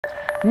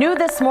New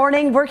this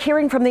morning, we're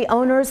hearing from the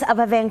owners of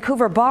a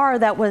Vancouver bar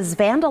that was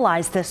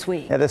vandalized this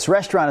week. Yeah, this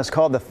restaurant is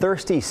called the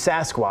Thirsty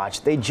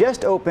Sasquatch. They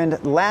just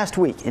opened last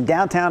week in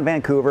downtown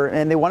Vancouver,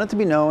 and they want it to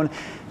be known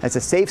as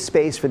a safe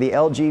space for the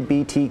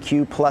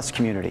LGBTQ plus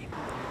community.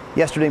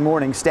 Yesterday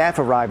morning, staff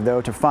arrived,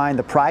 though, to find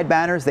the pride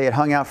banners they had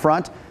hung out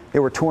front. They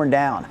were torn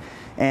down,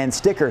 and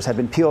stickers had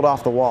been peeled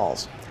off the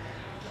walls.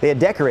 They had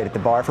decorated the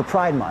bar for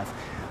Pride Month,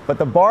 but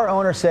the bar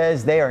owner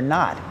says they are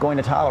not going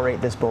to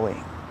tolerate this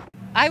bullying.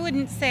 I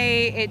wouldn't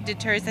say it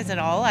deters us at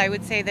all. I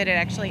would say that it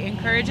actually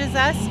encourages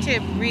us to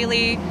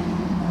really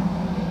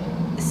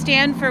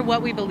stand for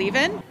what we believe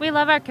in. We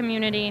love our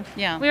community.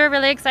 Yeah. We were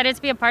really excited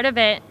to be a part of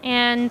it,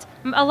 and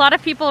a lot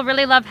of people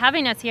really love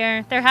having us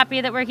here. They're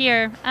happy that we're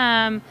here.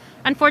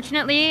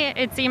 Unfortunately,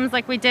 it seems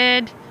like we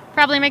did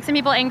probably make some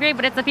people angry,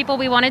 but it's the people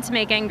we wanted to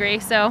make angry,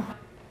 so.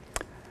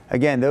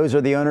 Again, those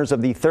are the owners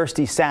of the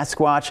Thirsty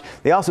Sasquatch.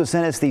 They also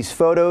sent us these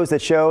photos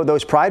that show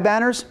those pride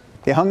banners.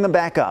 They hung them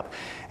back up,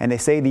 and they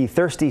say the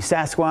Thirsty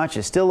Sasquatch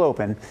is still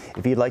open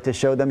if you'd like to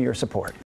show them your support.